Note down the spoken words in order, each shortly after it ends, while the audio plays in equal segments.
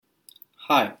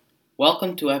Hi,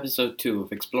 welcome to episode 2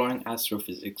 of Exploring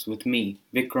Astrophysics with me,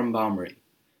 Vikram Bamri.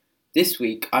 This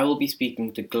week I will be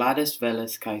speaking to Gladys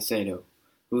Velez Caicedo,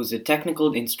 who is a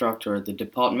technical instructor at the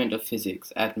Department of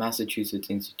Physics at Massachusetts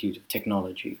Institute of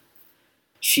Technology.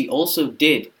 She also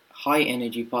did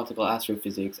high-energy particle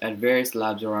astrophysics at various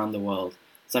labs around the world,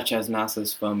 such as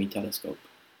NASA's Fermi telescope.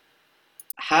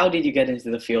 How did you get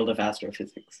into the field of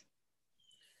astrophysics?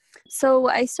 So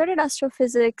I started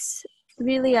astrophysics,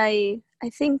 really, I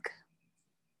think,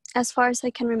 as far as I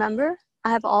can remember,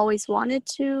 I have always wanted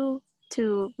to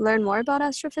learn more about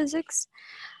astrophysics.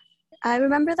 I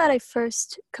remember that I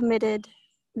first committed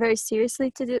very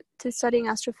seriously to studying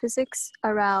astrophysics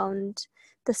around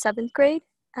the 7th grade.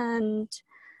 And,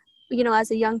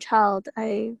 as a young child,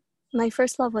 my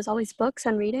first love was always books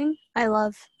and reading. I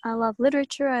love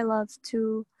literature. I love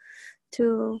to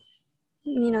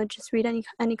just read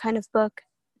any kind of book.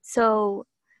 So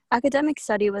academic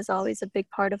study was always a big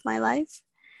part of my life.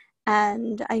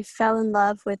 And I fell in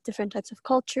love with different types of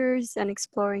cultures and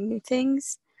exploring new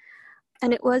things.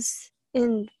 And it was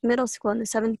in middle school in the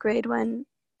 7th grade when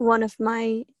one of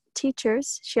my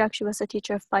teachers, she actually was a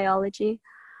teacher of biology,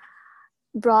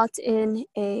 brought in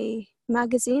a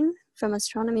magazine from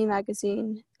Astronomy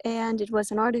Magazine, and it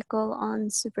was an article on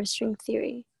superstring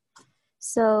theory.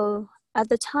 So at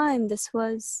the time, this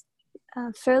was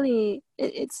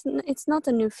it's not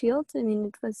a new field. I mean,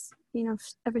 it was,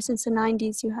 ever since the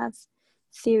 90s, you have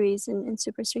theories in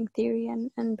superstring theory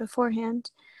and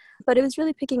beforehand. But it was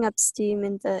really picking up steam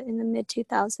in the mid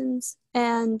 2000s.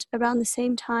 And around the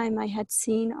same time, I had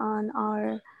seen on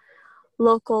our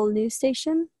local news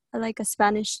station, like a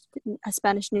Spanish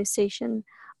news station,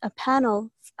 a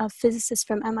panel of physicists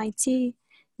from MIT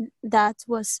that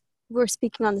were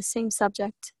speaking on the same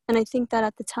subject. And I think that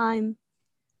at the time,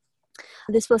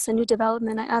 this was a new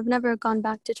development. I've never gone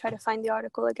back to try to find the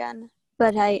article again.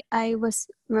 But I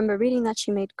remember reading that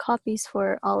she made copies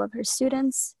for all of her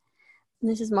students.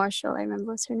 Mrs. Marshall, I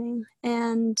remember was her name.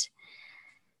 And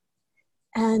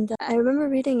I remember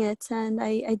reading it, and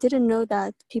I didn't know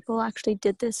that people actually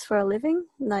did this for a living,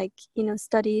 like,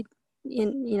 studied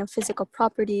in physical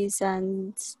properties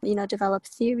and develop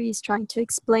theories trying to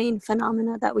explain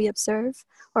phenomena that we observe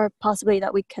or possibly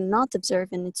that we cannot observe,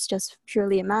 and it's just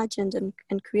purely imagined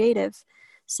and creative,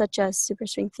 such as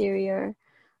superstring theory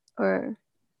or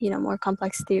more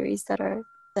complex theories that are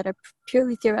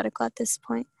purely theoretical at this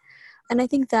point. And I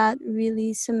think that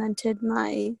really cemented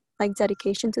my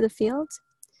dedication to the field.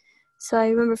 So I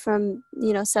remember from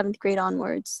 7th grade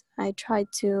onwards, I tried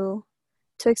to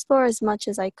explore as much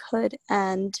as I could.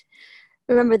 And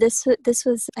remember, this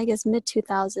was, I guess, mid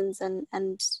 2000s, and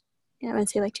I would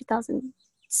say like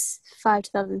 2005,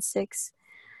 2006.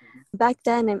 Back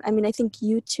then, I mean, I think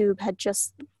YouTube had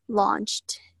just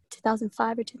launched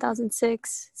 2005 or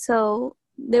 2006. So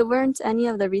there weren't any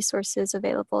of the resources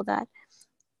available that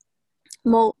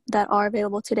are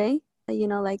available today.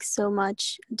 Like so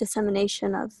much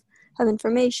dissemination of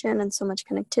information and so much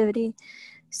connectivity.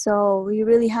 So we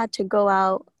really had to go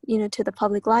out, to the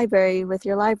public library with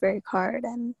your library card,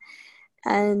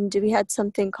 and we had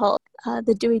something called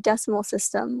the Dewey Decimal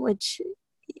System, which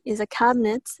is a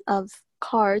cabinet of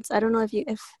cards. I don't know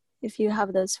if you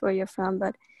have those where you're from,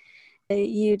 but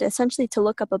you'd essentially, to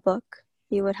look up a book,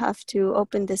 you would have to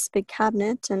open this big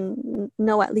cabinet and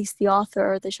know at least the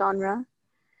author or the genre.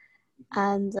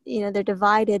 And they're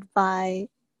divided by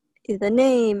the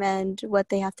name and what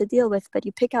they have to deal with, but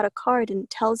you pick out a card and it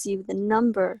tells you the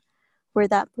number where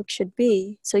that book should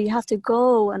be. So you have to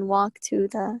go and walk to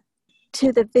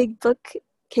the big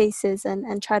bookcases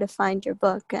and try to find your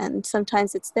book. And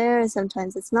sometimes it's there,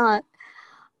 sometimes it's not.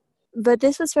 But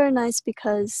this was very nice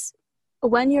because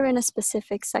when you're in a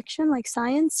specific section like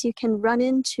science, you can run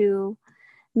into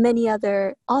many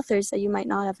other authors that you might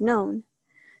not have known.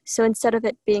 So instead of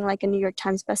it being like a New York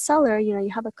Times bestseller,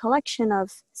 you have a collection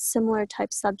of similar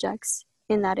type subjects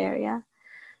in that area.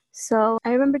 So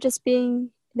I remember just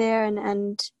being there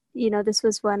and this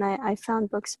was when I found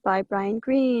books by Brian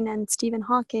Greene and Stephen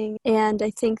Hawking. And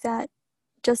I think that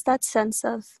just that sense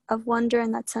of wonder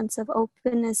and that sense of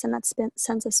openness and that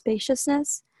sense of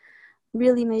spaciousness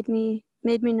really made me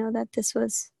know that this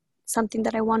was something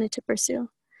that I wanted to pursue.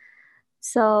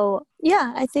 So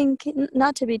yeah, I think,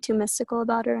 not to be too mystical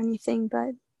about it or anything,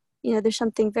 but there's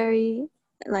something very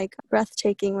like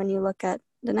breathtaking when you look at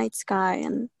the night sky,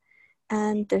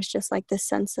 and there's just like this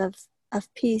sense of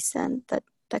peace and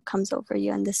that comes over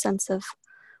you, and this sense of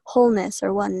wholeness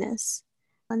or oneness.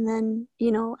 And then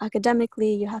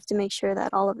academically, you have to make sure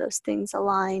that all of those things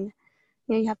align.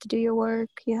 You have to do your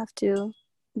work, you have to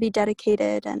be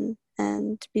dedicated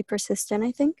and be persistent,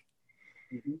 I think.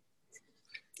 Mm-hmm.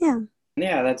 Yeah.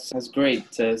 Yeah, that's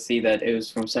great to see that it was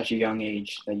from such a young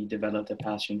age that you developed a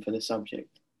passion for the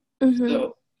subject.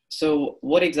 Mm-hmm. So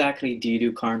what exactly do you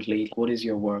do currently? What is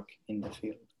your work in the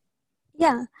field?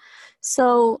 Yeah.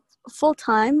 So full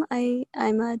time,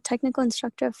 I'm a technical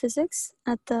instructor of physics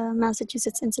at the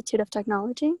Massachusetts Institute of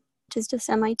Technology, which is just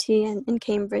MIT in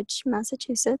Cambridge,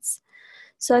 Massachusetts.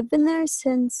 So I've been there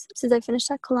since I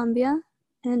finished at Columbia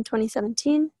in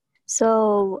 2017.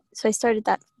 So I started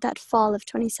that fall of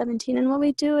 2017, and what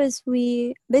we do is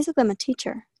we basically, I'm a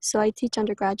teacher. So I teach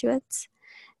undergraduates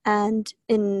and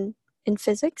in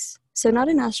physics. So not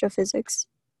in astrophysics,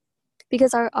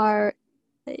 because our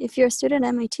if you're a student at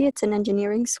MIT, it's an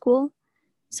engineering school.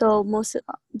 So most of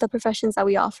the professions that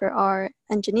we offer are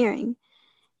engineering.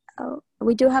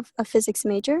 We do have a physics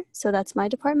major, so that's my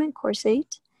department, course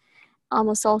 8.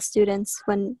 Almost all students,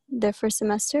 when their first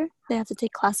semester, they have to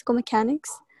take classical mechanics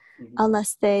Mhm.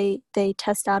 unless they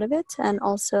test out of it. And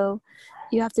also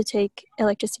you have to take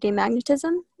electricity and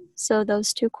magnetism. So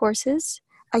those two courses,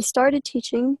 I started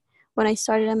teaching when I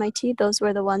started MIT. Those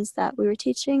were the ones that we were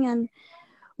teaching. And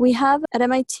we have at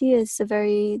MIT is a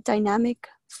very dynamic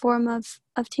form of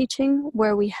teaching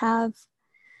where we have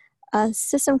a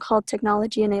system called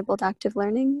technology enabled active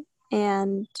learning.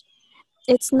 And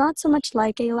it's not so much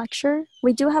like a lecture.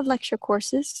 We do have lecture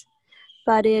courses,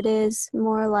 but it is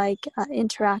more like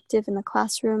interactive in the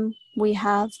classroom. We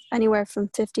have anywhere from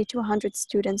 50 to 100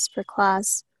 students per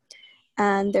class,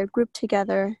 and they're grouped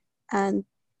together, and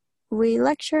we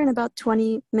lecture in about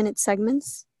 20-minute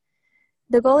segments.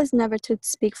 The goal is never to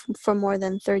speak for more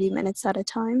than 30 minutes at a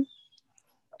time,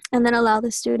 and then allow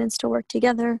the students to work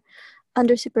together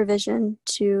under supervision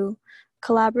to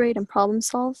collaborate and problem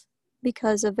solve,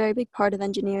 because a very big part of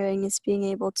engineering is being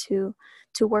able to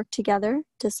work together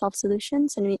to solve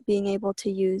solutions and being able to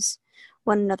use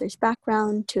one another's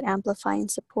background to amplify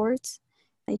and support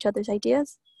each other's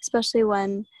ideas, especially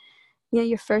when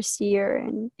your first year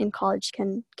in college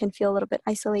can feel a little bit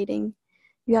isolating.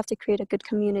 You have to create a good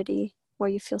community where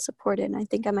you feel supported, and I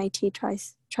think MIT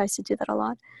tries to do that a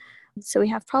lot. So we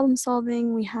have problem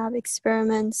solving, we have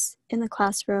experiments in the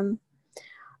classroom.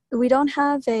 We don't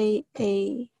have a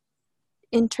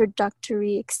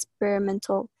introductory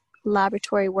experimental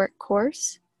laboratory work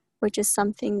course, which is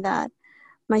something that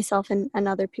myself and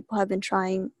other people have been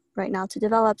trying right now to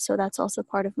develop. So that's also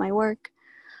part of my work.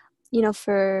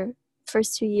 For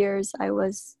first 2 years, I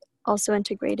was also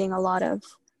integrating a lot of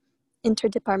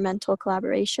interdepartmental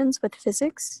collaborations with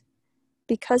physics.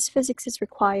 Because physics is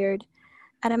required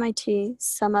at MIT,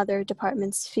 some other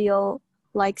departments feel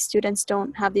like students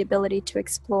don't have the ability to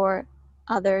explore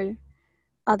other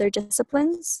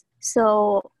disciplines.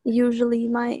 So usually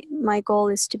my goal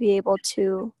is to be able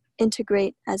to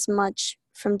integrate as much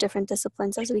from different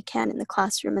disciplines as we can in the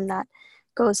classroom, and that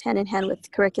goes hand in hand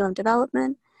with curriculum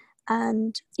development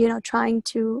and trying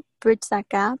to bridge that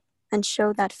gap and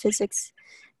show that physics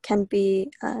can be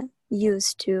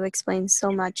used to explain so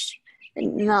much,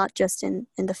 not just in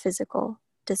the physical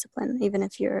discipline, even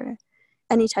if you're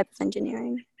any type of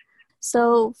engineering.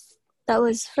 So that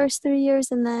was first 3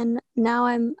 years, and then now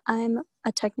I'm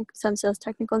a some sales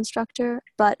technical instructor,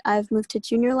 but I've moved to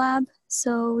junior lab.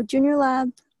 So junior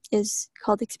lab is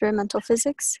called experimental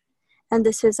physics, and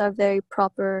this is our very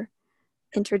proper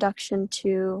introduction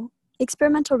to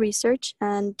experimental research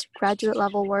and graduate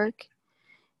level work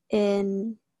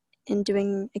in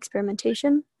doing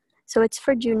experimentation. So it's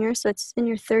for juniors, so it's in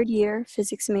your third year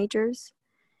physics majors,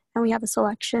 and we have a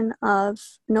selection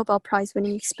of Nobel Prize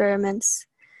winning experiments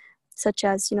such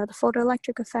as the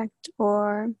photoelectric effect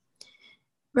or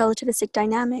relativistic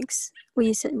dynamics.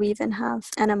 We even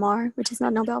have NMR, which is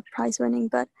not Nobel Prize winning,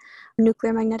 but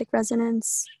nuclear magnetic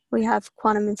resonance. We have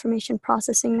quantum information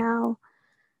processing now.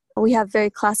 We have very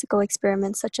classical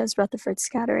experiments such as Rutherford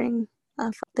scattering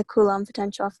of the Coulomb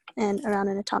potential and around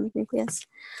an atomic nucleus.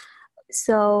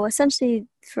 So essentially,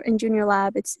 in junior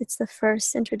lab, it's the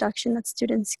first introduction that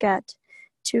students get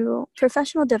to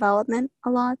professional development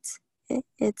a lot.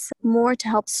 It's more to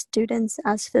help students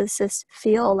as physicists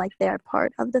feel like they are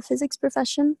part of the physics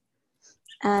profession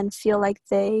and feel like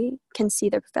they can see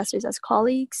their professors as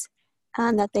colleagues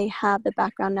and that they have the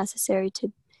background necessary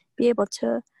to be able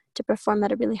to perform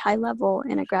at a really high level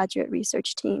in a graduate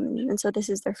research team. And so this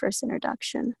is their first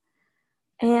introduction.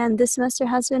 And this semester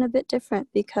has been a bit different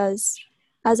because,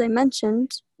 as I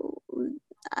mentioned,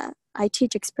 I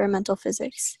teach experimental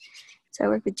physics. So I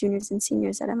work with juniors and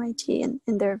seniors at MIT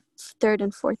in their third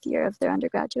and fourth year of their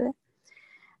undergraduate.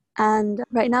 And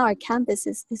right now our campus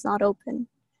is not open,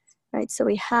 right? So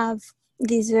we have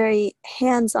these very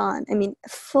hands-on,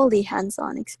 fully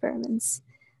hands-on experiments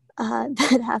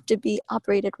that have to be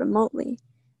operated remotely.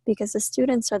 because the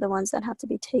students are the ones that have to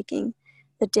be taking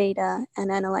the data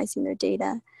and analyzing their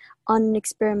data on an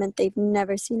experiment they've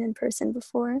never seen in person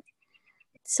before.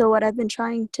 So what I've been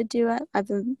trying to do,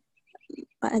 that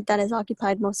has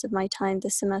occupied most of my time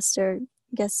this semester,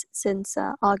 I guess since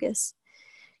August,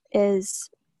 is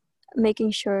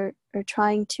making sure or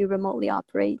trying to remotely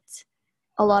operate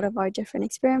a lot of our different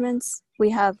experiments. We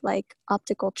have like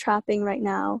optical trapping right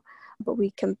now, but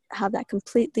we can have that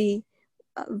completely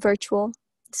virtual,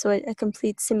 so a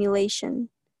complete simulation.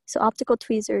 So optical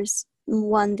tweezers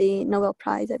won the Nobel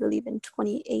Prize, I believe, in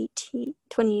 2018,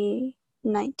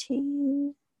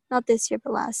 2019, not this year,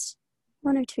 but last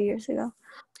 1 or 2 years ago.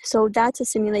 So that's a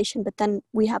simulation, but then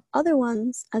we have other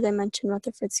ones, as I mentioned,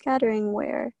 Rutherford scattering,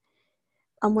 where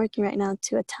I'm working right now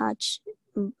to attach,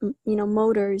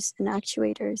 motors and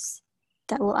actuators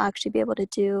that will actually be able to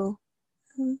do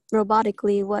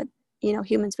robotically what,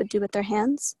 humans would do with their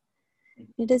hands.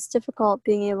 It is difficult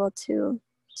being able to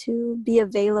be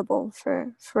available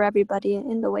for everybody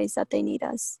in the ways that they need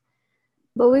us.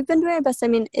 But we've been doing our best. I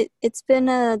mean, it's been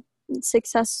a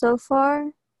success so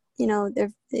far.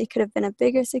 It could have been a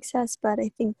bigger success, but I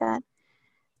think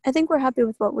we're happy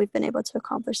with what we've been able to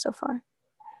accomplish so far.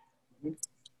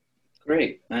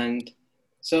 Great. And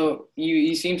so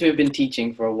you seem to have been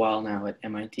teaching for a while now at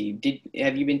MIT.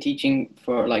 Have you been teaching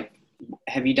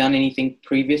have you done anything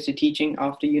previous to teaching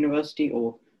after university,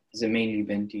 or has it mainly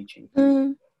been teaching?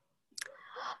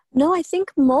 No, I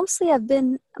think mostly I've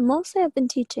been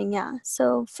teaching, yeah.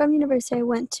 So from university I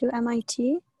went to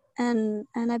MIT and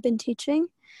I've been teaching.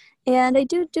 And I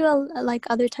do like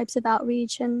other types of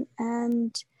outreach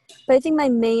but I think my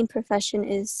main profession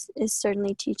is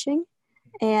certainly teaching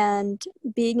and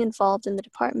being involved in the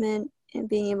department and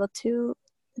being able to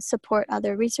support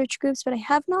other research groups. But I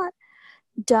have not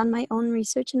done my own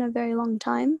research in a very long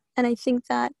time. And I think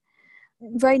that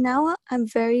right now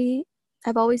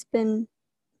I've always been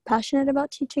passionate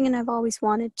about teaching, and I've always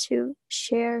wanted to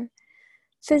share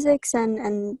physics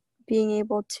and being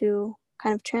able to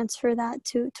kind of transfer that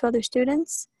to other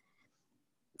students.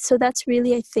 So that's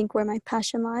really, I think, where my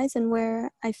passion lies and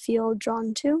where I feel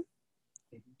drawn to.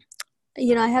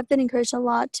 I have been encouraged a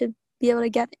lot to be able to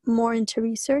get more into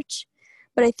research,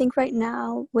 but I think right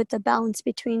now, with the balance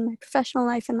between my professional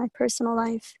life and my personal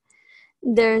life,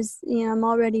 I'm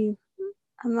already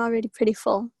pretty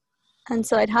full. And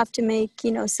so I'd have to make,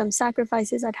 some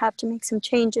sacrifices. I'd have to make some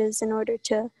changes in order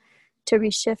to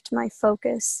reshift my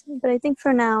focus. But I think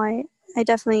for now, I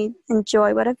definitely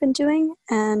enjoy what I've been doing.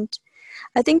 And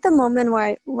I think the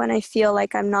moment when I feel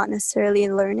like I'm not necessarily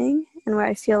learning and where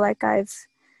I feel like I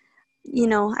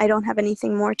don't have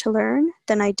anything more to learn,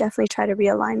 then I definitely try to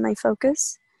realign my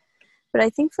focus. But I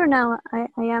think for now, I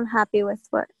am happy with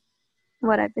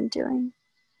what I've been doing.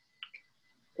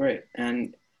 Great.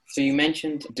 And so you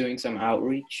mentioned doing some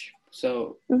outreach.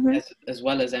 So as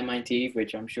well as MIT,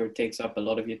 which I'm sure takes up a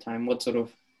lot of your time, what sort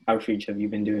of outreach have you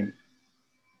been doing?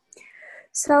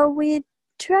 So we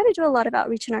try to do a lot of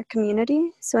outreach in our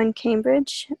community. So in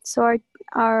Cambridge, so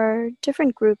our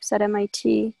different groups at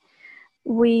MIT,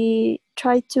 we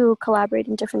try to collaborate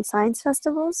in different science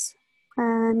festivals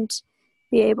and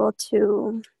be able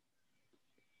to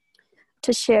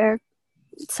share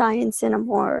science in a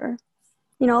more,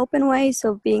 open way.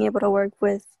 So being able to work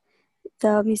with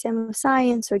the Museum of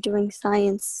Science or doing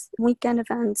science weekend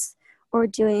events or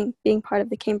being part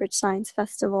of the Cambridge Science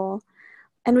Festival.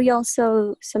 And we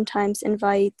also sometimes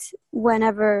invite,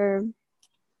 whenever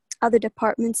other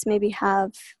departments maybe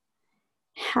have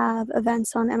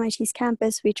events on MIT's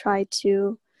campus, we try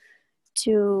to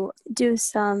do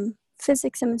some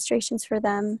physics demonstrations for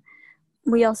them.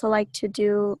 We also like to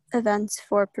do events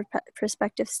for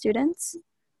prospective students.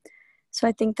 So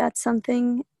I think that's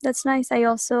something that's nice. I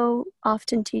also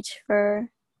often teach for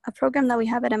a program that we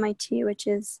have at MIT, which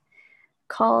is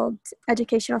called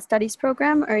Educational Studies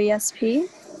Program, or ESP.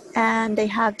 And they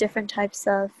have different types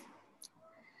of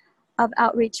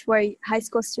outreach where high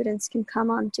school students can come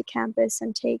onto campus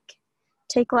and take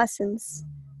lessons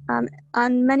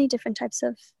on many different types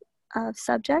of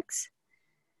subjects.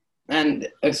 And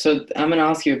so I'm going to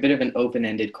ask you a bit of an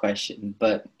open-ended question,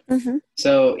 but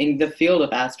so in the field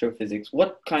of astrophysics,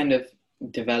 what kind of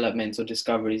developments or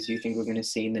discoveries do you think we're going to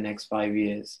see in the next 5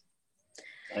 years?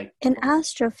 In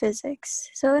astrophysics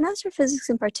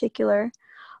in particular,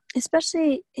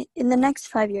 especially in the next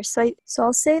 5 years. So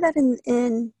I'll say that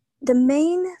in the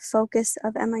main focus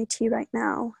of MIT right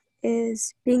now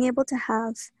is being able to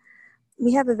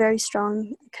we have a very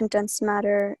strong condensed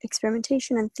matter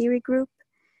experimentation and theory group,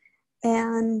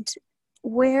 and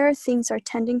where things are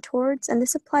tending towards, and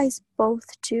this applies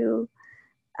both to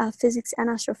physics and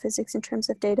astrophysics in terms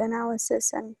of data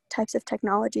analysis and types of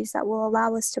technologies that will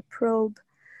allow us to probe,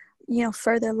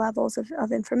 further levels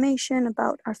of information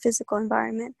about our physical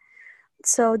environment.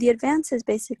 So the advances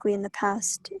basically in the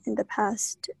past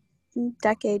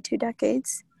decade, 2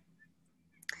 decades,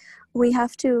 we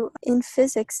have to, in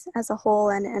physics as a whole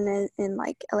and in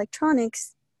like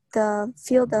electronics, the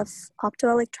field of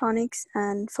optoelectronics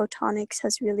and photonics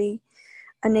has really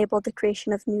enabled the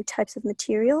creation of new types of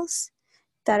materials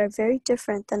that are very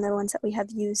different than the ones that we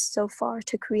have used so far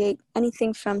to create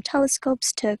anything from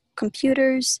telescopes to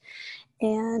computers.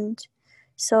 And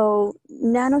so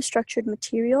nanostructured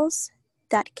materials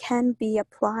that can be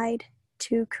applied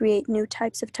to create new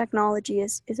types of technology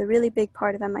is a really big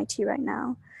part of MIT right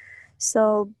now.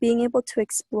 So being able to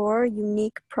explore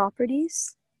unique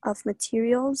properties of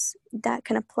materials that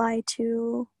can apply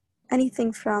to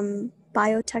anything from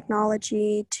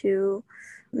biotechnology to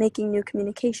making new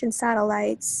communication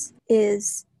satellites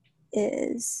is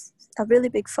a really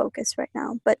big focus right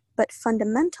now. But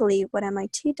fundamentally, what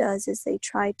MIT does is they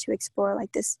try to explore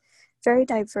like this very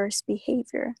diverse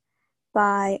behavior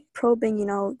by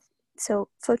probing, so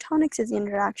photonics is the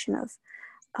interaction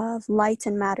of light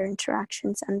and matter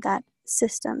interactions and that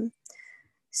system.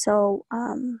 So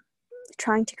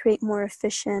trying to create more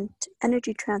efficient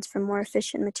energy transfer, more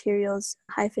efficient materials,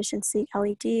 high efficiency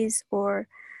LEDs, or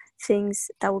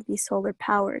things that will be solar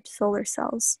powered, solar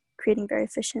cells, creating very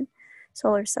efficient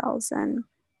solar cells. And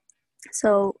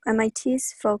so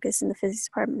MIT's focus in the physics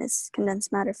department is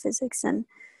condensed matter physics, and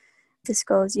this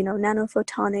goes,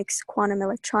 nanophotonics, quantum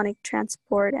electronic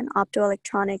transport, and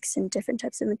optoelectronics in different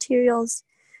types of materials,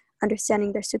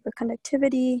 understanding their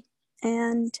superconductivity.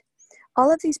 And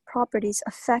all of these properties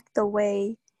affect the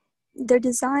way they're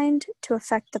designed to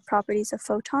affect the properties of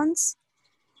photons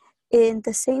in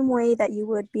the same way that you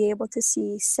would be able to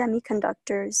see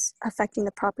semiconductors affecting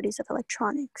the properties of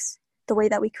electronics, the way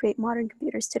that we create modern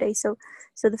computers today. So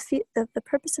the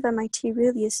purpose of MIT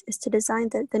really is to design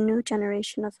the new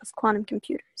generation of quantum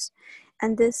computers.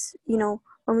 And this,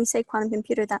 when we say quantum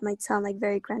computer, that might sound like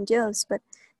very grandiose, but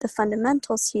the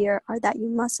fundamentals here are that you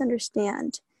must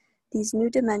understand these new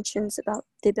dimensions about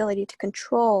the ability to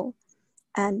control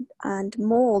and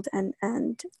mold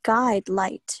and guide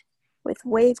light with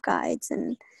waveguides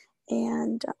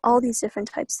and all these different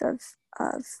types of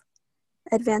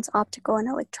advanced optical and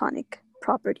electronic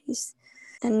properties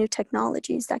and new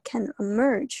technologies that can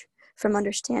emerge from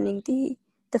understanding the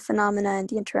phenomena and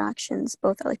the interactions,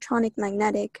 both electronic,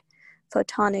 magnetic,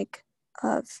 photonic,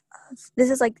 of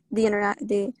this is like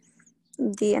the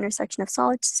intersection of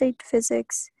solid state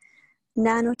physics,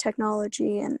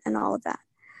 nanotechnology, and all of that.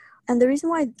 And the reason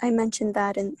why I mentioned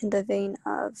that in the vein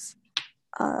of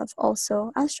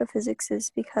also astrophysics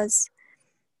is because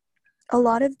a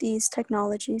lot of these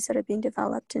technologies that are being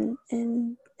developed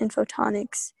in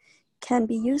photonics can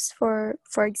be used for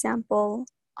example,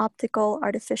 optical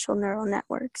artificial neural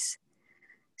networks.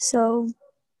 So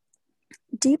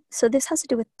this has to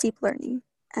do with deep learning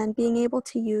and being able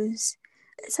to use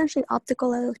essentially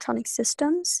optical electronic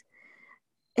systems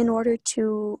in order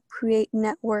to create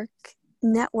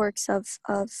networks of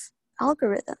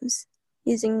algorithms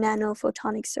using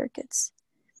nanophotonic circuits.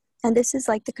 And this is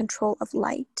like the control of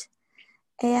light.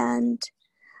 And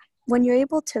when you're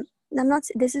able to,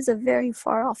 this is a very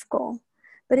far off goal,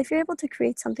 but if you're able to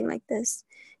create something like this,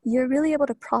 you're really able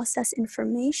to process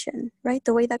information, right?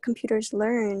 The way that computers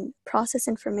learn, process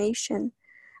information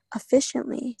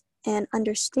efficiently and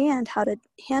understand how to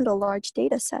handle large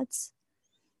data sets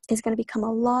is going to become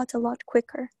a lot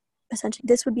quicker. Essentially,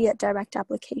 this would be a direct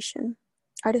application,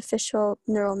 artificial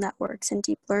neural networks and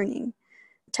deep learning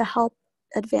to help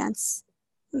advance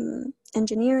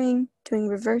engineering, doing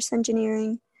reverse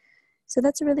engineering. So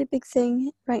that's a really big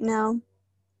thing right now.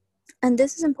 And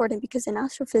this is important because in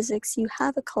astrophysics, you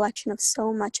have a collection of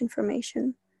so much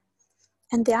information.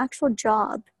 And the actual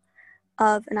job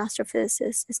of an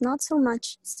astrophysicist is not so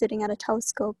much sitting at a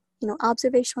telescope.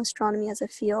 Observational astronomy as a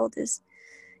field is,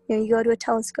 you go to a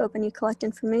telescope and you collect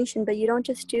information, but you don't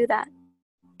just do that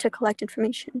to collect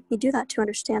information. You do that to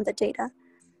understand the data.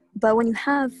 But when you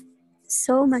have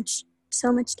so much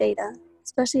data,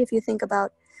 especially if you think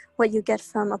about what you get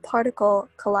from a particle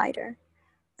collider,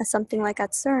 something like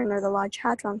at CERN or the Large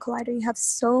Hadron Collider, you have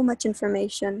so much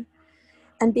information,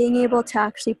 and being able to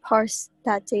actually parse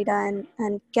that data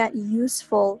and get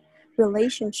useful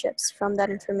relationships from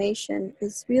that information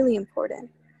is really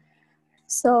important.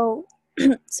 So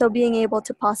being able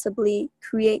to possibly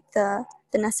create the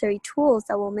necessary tools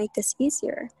that will make this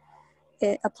easier,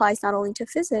 it applies not only to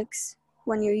physics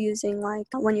when you're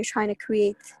when you're trying to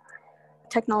create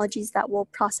technologies that will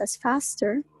process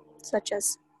faster, such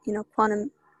as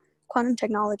quantum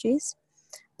technologies,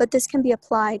 but this can be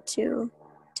applied to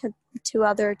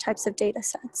other types of data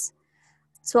sets.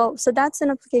 So that's an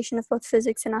application of both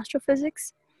physics and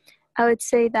astrophysics. I would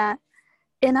say that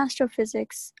in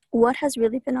astrophysics, what has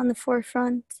really been on the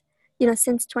forefront,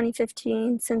 since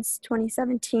 2015, since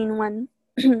 2017, when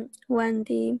when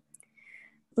the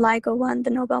LIGO won the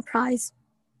Nobel Prize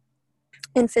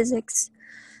in physics,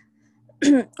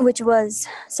 which was,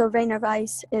 so Rainer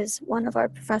Weiss is one of our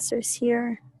professors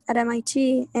here at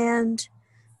MIT, and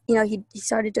he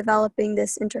started developing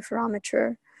this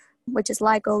interferometer, which is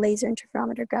LIGO, Laser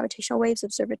Interferometer Gravitational Waves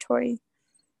Observatory,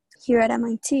 here at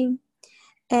MIT.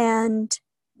 And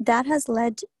that has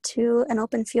led to an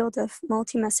open field of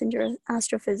multi-messenger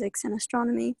astrophysics and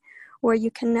astronomy, where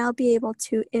you can now be able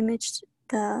to image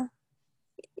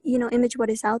image what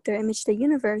is out there, image the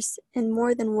universe in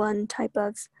more than one type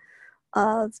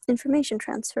of information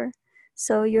transfer.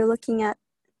 So you're looking at,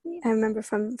 I remember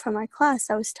from our class,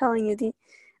 I was telling you,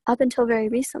 up until very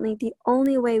recently, the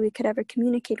only way we could ever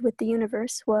communicate with the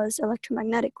universe was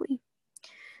electromagnetically.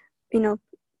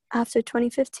 After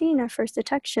 2015, our first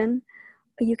detection,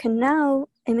 you can now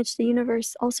image the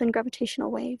universe also in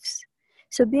gravitational waves.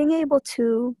 So being able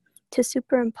to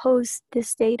superimpose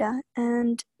this data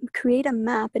and create a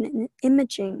map and an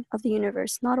imaging of the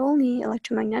universe, not only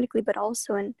electromagnetically, but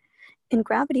also in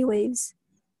gravity waves,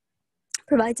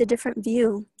 provides a different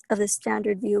view of the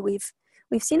standard view we've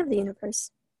seen of the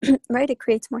universe. Right? It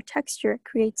creates more texture. It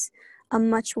creates a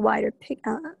much wider,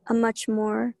 a much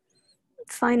more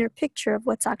finer picture of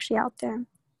what's actually out there.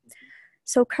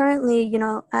 So currently,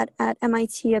 at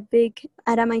MIT,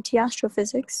 at MIT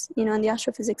Astrophysics, in the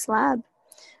astrophysics lab,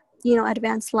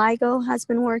 advanced LIGO has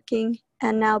been working,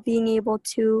 and now being able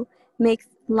to make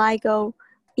LIGO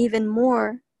even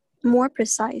more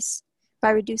precise by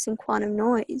reducing quantum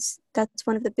noise. That's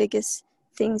one of the biggest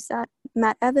things that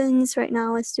Matt Evans right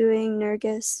now is doing,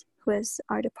 Nergis, who is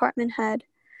our department head,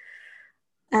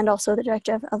 and also the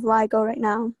director of LIGO right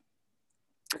now.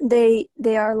 They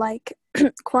are like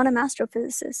quantum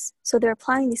astrophysicists. So they're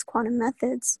applying these quantum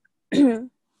methods to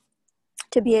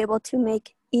be able to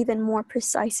make even more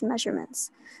precise measurements.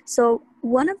 So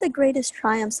one of the greatest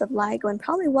triumphs of LIGO, and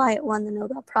probably why it won the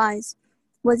Nobel Prize,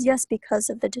 was yes, because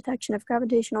of the detection of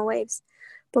gravitational waves,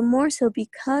 but more so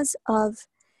because of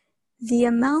the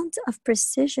amount of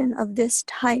precision of this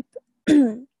type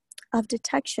of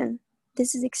detection.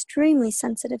 This is extremely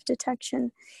sensitive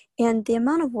detection, and the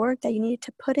amount of work that you need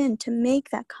to put in to make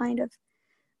that kind of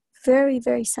very,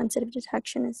 very sensitive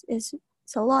detection is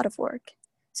a lot of work.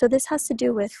 So this has to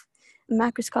do with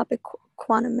macroscopic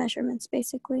quantum measurements,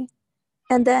 basically.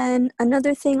 And then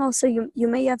another thing also, you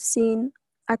may have seen,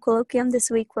 our colloquium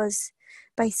this week was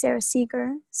by Sarah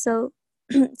Seeger. So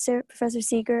Professor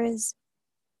Seeger is,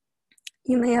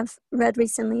 you may have read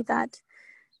recently that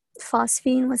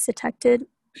phosphine was detected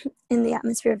in the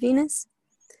atmosphere of Venus,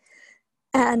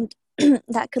 and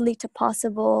that could lead to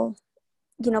possible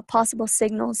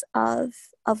signals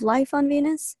of life on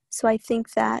Venus. So I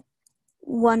think that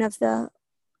one of the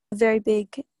very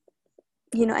big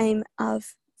aim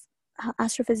of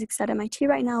astrophysics at MIT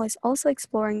right now is also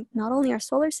exploring not only our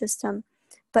solar system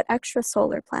but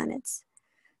extrasolar planets.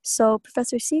 So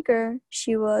Professor Seeger,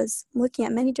 she was looking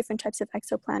at many different types of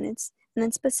exoplanets, and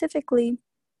then specifically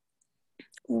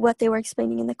what they were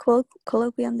explaining in the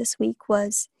colloquium this week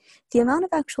was the amount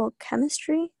of actual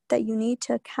chemistry that you need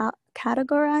to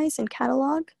categorize and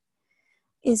catalog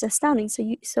is astounding.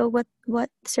 So what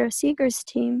Sarah Seeger's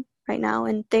team right now,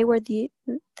 and they were the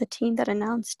team that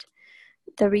announced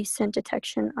the recent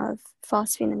detection of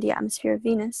phosphine in the atmosphere of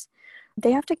Venus,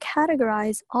 they have to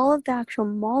categorize all of the actual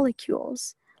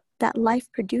molecules that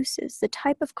life produces, the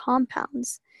type of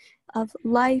compounds of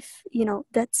life,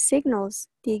 that signals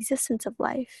the existence of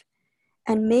life,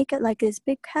 and make it like this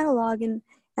big catalog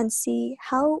and see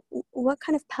what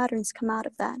kind of patterns come out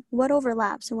of that, what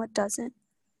overlaps and what doesn't.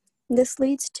 This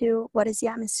leads to what is the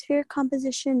atmospheric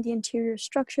composition, the interior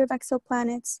structure of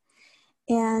exoplanets,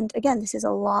 and again, this is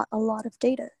a lot of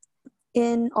data.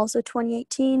 In also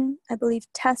 2018, I believe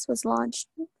TESS was launched,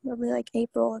 probably like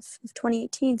April of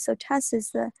 2018. So TESS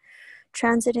is the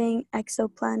Transiting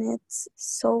Exoplanets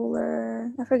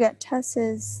Solar, TESS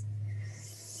is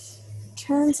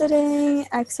Transiting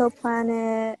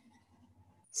Exoplanet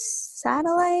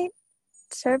Satellite,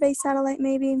 Survey Satellite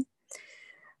maybe.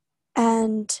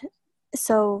 And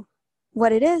so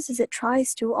what it is it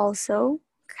tries to also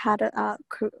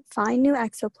find new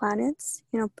exoplanets.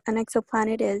 An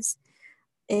exoplanet is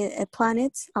a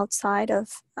planet outside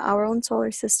of our own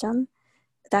solar system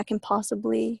that can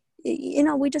possibly,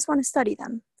 we just want to study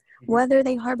them. Whether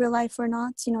they harbor life or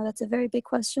not, that's a very big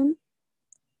question.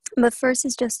 But first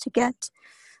is just to get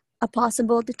a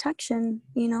possible detection.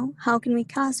 How can we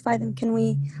classify them? Can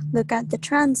we look at the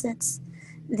transits?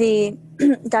 The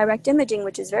direct imaging,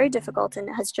 which is very difficult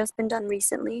and has just been done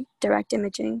recently, direct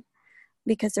imaging,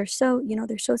 because they're so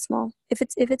small. If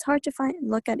it's hard to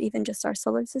look at even just our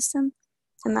solar system,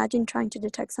 imagine trying to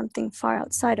detect something far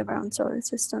outside of our own solar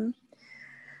system.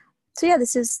 So yeah,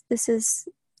 this is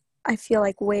I feel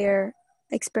like where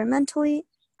experimentally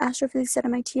astrophysics at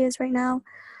MIT is right now.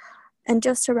 And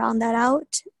just to round that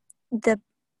out,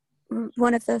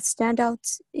 one of the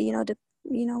standouts,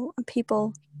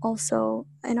 people also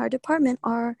in our department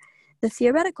are the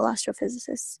theoretical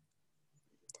astrophysicists.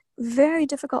 Very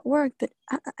difficult work, but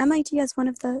MIT has one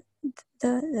of the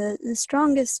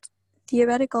strongest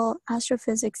theoretical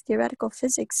astrophysics, theoretical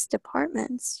physics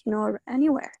departments,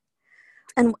 anywhere.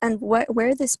 And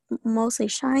where this mostly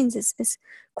shines is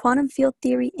quantum field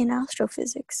theory in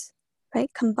astrophysics,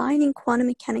 right? Combining quantum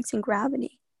mechanics and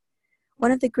gravity.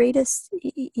 One of the greatest,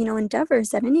 endeavors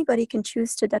that anybody can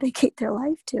choose to dedicate their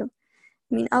life to.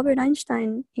 I mean, Albert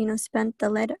Einstein, spent the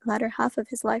latter half of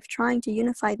his life trying to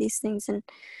unify these things and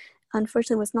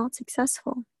unfortunately was not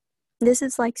successful. This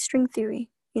is like string theory.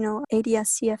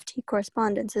 ADS-CFT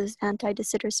correspondence is anti-de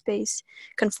Sitter space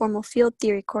conformal field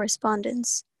theory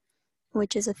correspondence,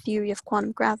 which is a theory of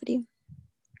quantum gravity.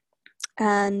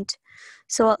 And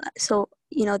so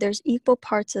there's equal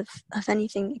parts of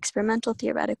anything experimental,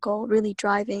 theoretical, really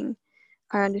driving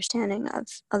our understanding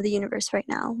of the universe right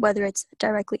now, whether it's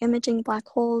directly imaging black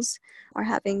holes or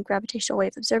having gravitational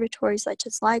wave observatories like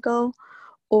as LIGO,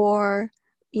 or,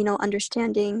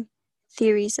 understanding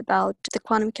theories about the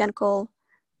quantum mechanical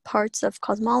parts of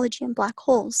cosmology and black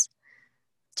holes,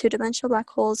 two-dimensional black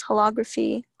holes,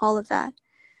 holography, all of that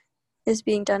is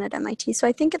being done at MIT. So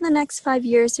I think in the next 5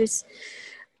 years, there's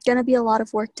going to be a lot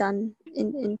of work done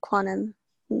in quantum,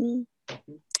 in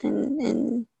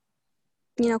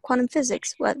quantum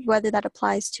physics, whether that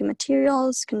applies to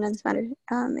materials, condensed matter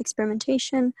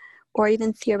experimentation, or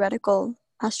even theoretical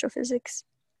astrophysics.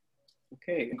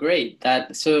 Okay, great.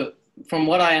 So from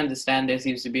what I understand, there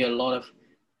seems to be a lot of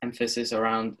emphasis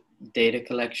around data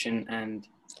collection and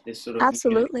this sort of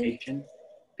unification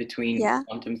between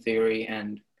quantum theory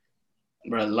and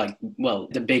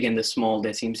the big and the small.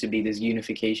 There seems to be this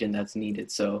unification that's needed.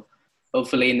 So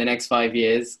hopefully in the next 5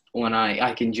 years, when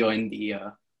I can join the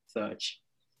search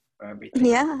for everything.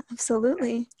 Yeah,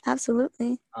 absolutely.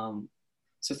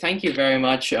 So thank you very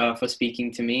much for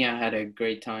speaking to me. I had a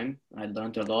great time. I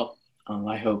learned a lot.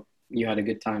 I hope you had a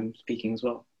good time speaking as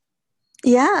well.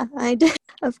 Yeah, I did.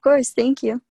 Of course. Thank you.